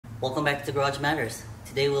Welcome back to Garage Matters.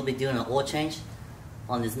 Today we'll be doing an oil change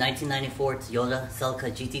on this 1994 Toyota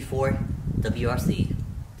Celica GT4 WRC.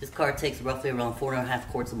 This car takes roughly around 4.5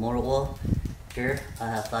 quarts of motor oil. Here I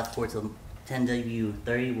have 5 quarts of 10W30.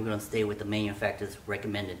 We're going to stay with the manufacturer's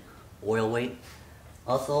recommended oil weight.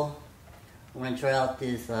 Also, I'm going to try out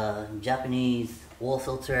this Japanese oil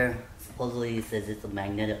filter. Supposedly it says it's a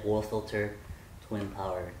magnetic oil filter, twin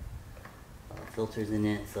powered filters in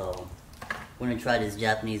it. So we're going to try this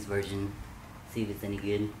Japanese version, see if it's any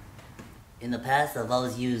good. In the past, I've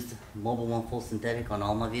always used Mobil 1 full synthetic on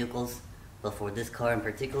all my vehicles, but for this car in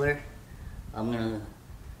particular, I'm going to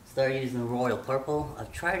start using Royal Purple.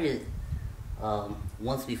 I've tried it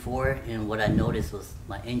once before, and what I noticed was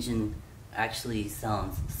my engine actually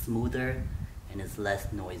sounds smoother and it's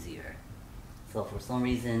less noisier. So for some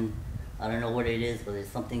reason, I don't know what it is, but there's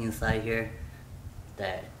something inside here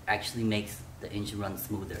that actually makes the engine run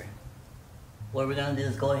smoother. What we're going to do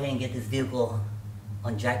is go ahead and get this vehicle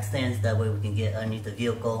on jack stands, that way we can get underneath the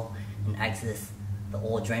vehicle and access the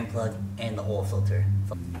oil drain plug and the oil filter.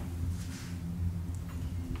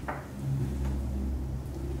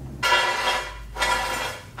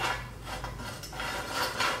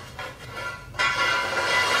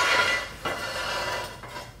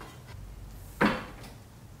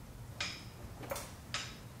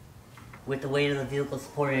 With the weight of the vehicle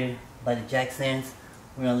supported by the jack stands,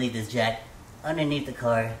 we're going to leave this jack underneath the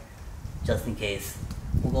car just in case.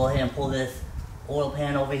 We'll go ahead and pull this oil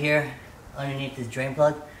pan over here underneath this drain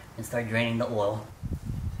plug and start draining the oil.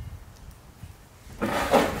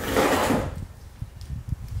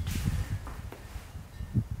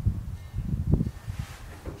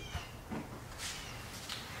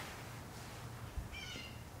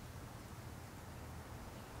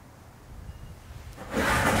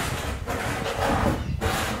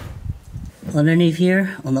 Underneath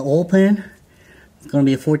here on the oil pan, it's going to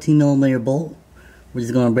be a 14mm bolt. We're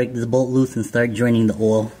just going to break this bolt loose and start draining the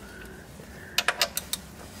oil.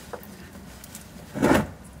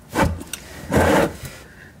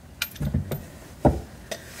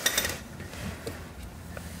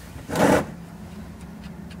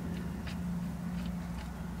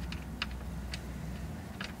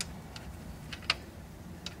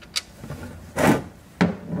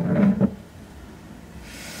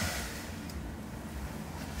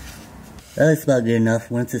 That's about good enough.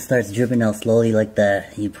 Once it starts dripping out slowly like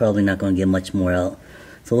that, you're probably not going to get much more out.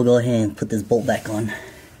 So we'll go ahead and put this bolt back on.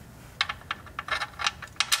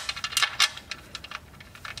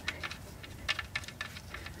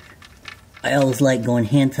 I always like going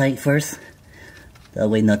hand tight first. That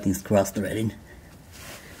way nothing's cross-threaded.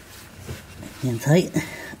 Hand tight.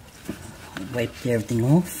 Wipe everything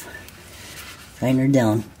off. Tighten her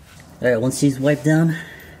down. Alright, once she's wiped down,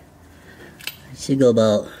 it should go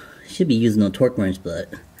about... should be using a torque wrench, but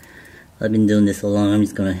I've been doing this so long, I'm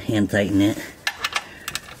just going to hand tighten it.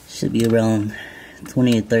 Should be around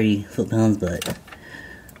 20 to 30 foot-pounds, but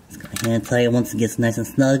just going to hand tighten it. Once it gets nice and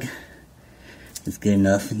snug, it's good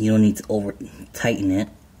enough. You don't need to over tighten it.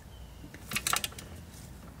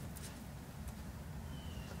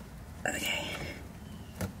 Okay,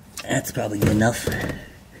 that's probably good enough.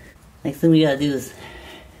 Next thing we gotta do is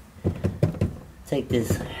take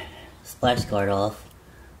this splash guard off.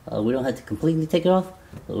 We don't have to completely take it off,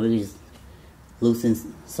 but we just loosen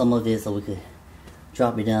some of it so we could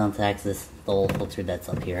drop it down to access the oil filter that's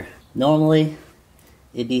up here. Normally,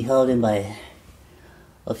 it'd be held in by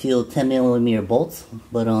a few 10mm bolts,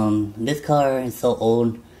 but on this car, it's so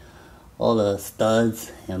old, all the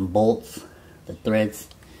studs and bolts, the threads,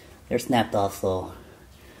 they're snapped off, so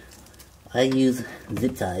I use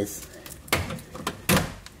zip ties.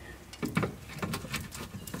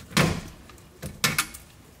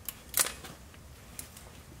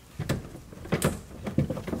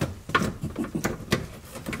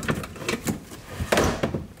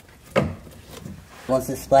 Once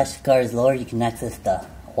the splash guard is lowered, you can access the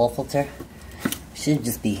oil filter. It should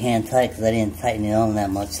just be hand tight because I didn't tighten it on that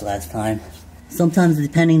much last time. Sometimes,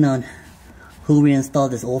 depending on who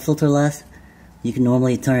reinstalled this oil filter last, you can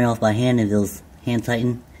normally turn it off by hand if it was hand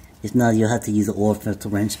tightened. If not, you'll have to use an oil filter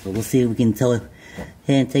wrench. But we'll see if we can tell it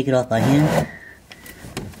and take it off by hand.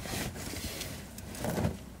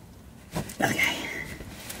 Okay.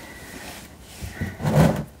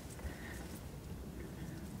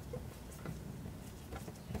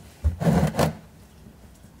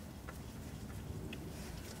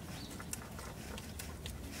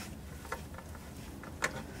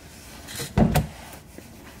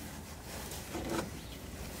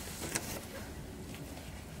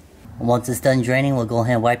 Once it's done draining, we'll go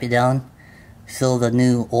ahead and wipe it down, fill the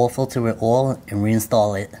new oil filter with oil, and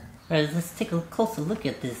reinstall it. Alright, let's take a closer look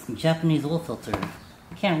at this Japanese oil filter.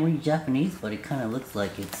 I can't read Japanese, but it kind of looks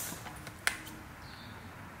like it's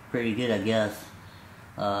pretty good, I guess.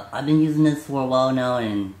 I've been using this for a while now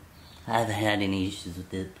and I haven't had any issues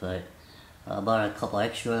with it, but I bought a couple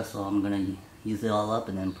extra, so I'm gonna use it all up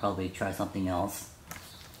and then probably try something else.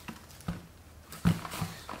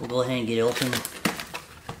 We'll go ahead and get it open.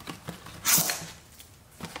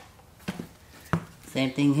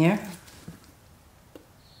 Same thing here.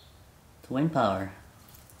 Twin power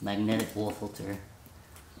magnetic oil filter,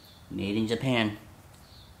 made in Japan.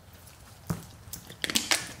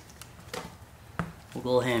 We'll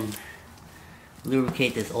go ahead and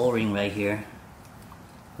lubricate this O-ring right here.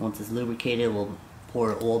 Once it's lubricated, we'll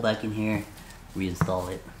pour oil back in here, reinstall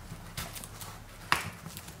it.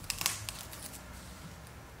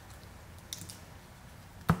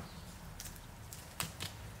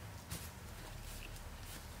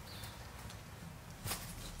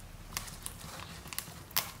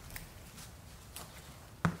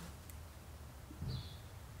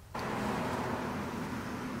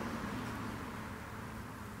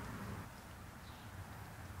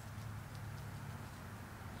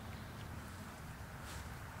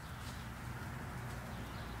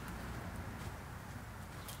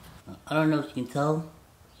 I don't know if you can tell,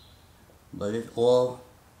 but this oil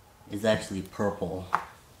is actually purple.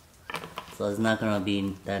 So it's not going to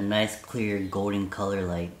be that nice clear golden color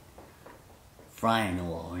like frying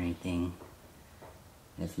oil or anything.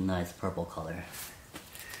 It's a nice purple color.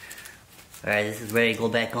 Alright, this is ready to go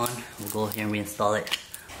back on. We'll go ahead and reinstall it.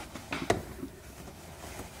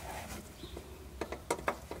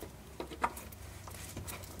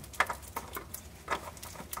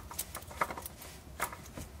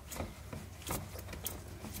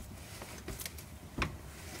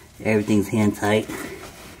 Everything's hand tight.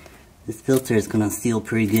 This filter is gonna seal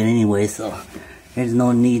pretty good anyway, so there's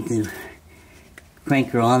no need to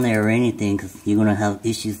crank her on there or anything, because you're gonna have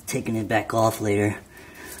issues taking it back off later.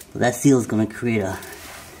 But that seal is gonna create a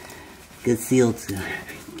good seal to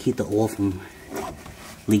keep the oil from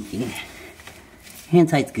leaking. Hand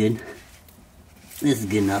tight's good. This is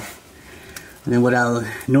good enough. And then what I'll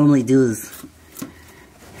normally do is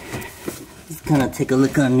just kind of take a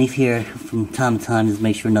look underneath here from time to time, just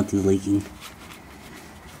make sure nothing's leaking.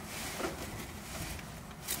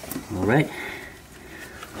 Alright,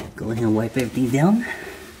 go ahead and wipe everything down.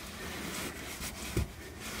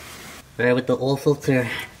 Alright, with the oil filter,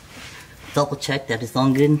 double check that it's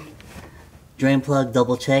on good. Drain plug,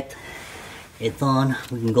 double checked. It's on.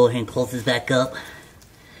 We can go ahead and close this back up.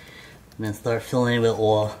 And then start filling it with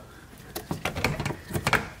oil.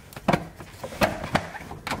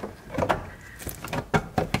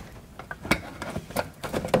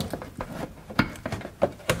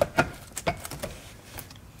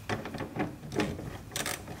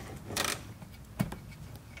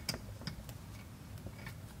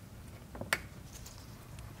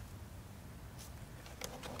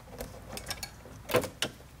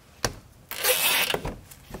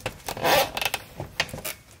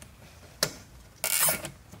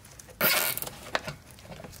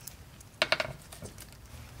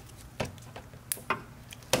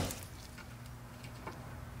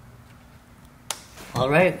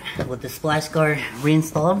 Alright, with the splash guard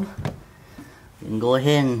reinstalled, you can go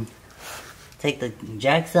ahead and take the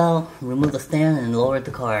jacks out, remove the stand, and lower the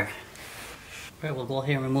car. Alright, we'll go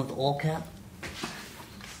ahead and remove the oil cap.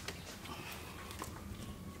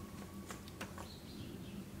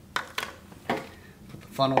 Put the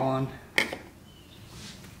funnel on.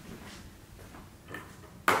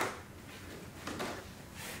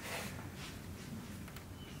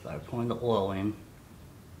 Start pouring the oil in.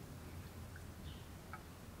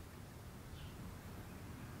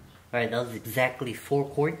 Alright, that was exactly 4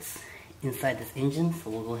 quarts inside this engine, so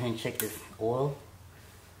we'll go ahead and check this oil.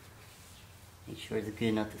 Make sure it's good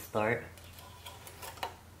enough to start.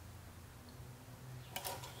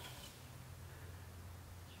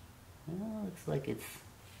 Well, looks like it's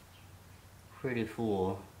pretty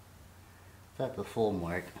full. It's at the full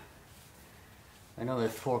mark. I know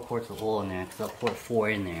there's 4 quarts of oil in there because I poured 4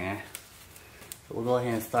 in there. So we'll go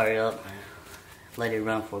ahead and start it up, let it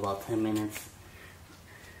run for about 10 minutes.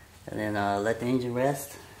 And then let the engine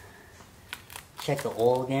rest, check the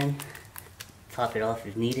oil again, top it off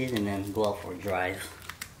if needed, and then go out for a drive.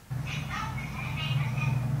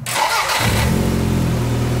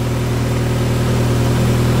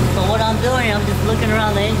 So what I'm doing, I'm just looking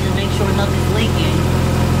around the engine to make sure nothing's leaking.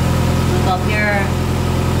 Look up here,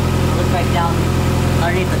 look back down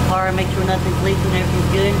underneath the car, make sure nothing's leaking,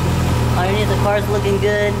 everything's good. Underneath the car's looking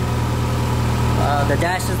good. The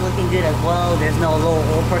dash is looking good as well. There's no low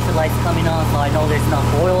oil pressure lights coming on, so I know there's enough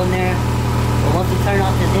oil in there. But once we turn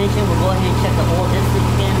off this engine, we'll go ahead and check the oil distance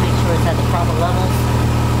again, make sure it's at the proper levels.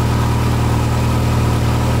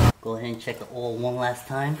 Go ahead and check the oil one last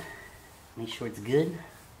time. Make sure it's good.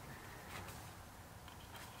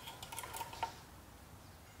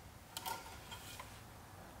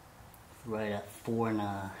 Right at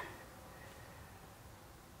 4.5,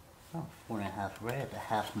 right at the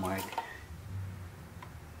half mark.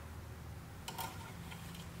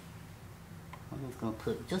 I'm just going to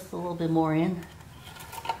put just a little bit more in,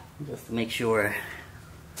 just to make sure.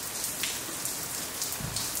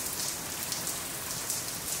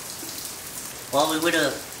 Well, we would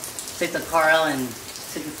have picked the car out and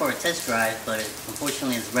took it for a test drive, but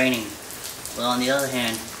unfortunately it's raining. But on the other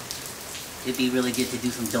hand, it'd be really good to do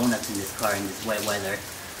some donuts in this car in this wet weather.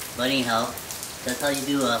 But anyhow, that's how you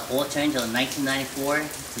do a oil change on a 1994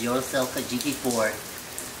 Toyota Celica GT4.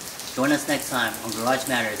 Join us next time on Garage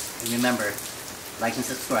Matters, and remember, like and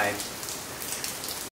subscribe.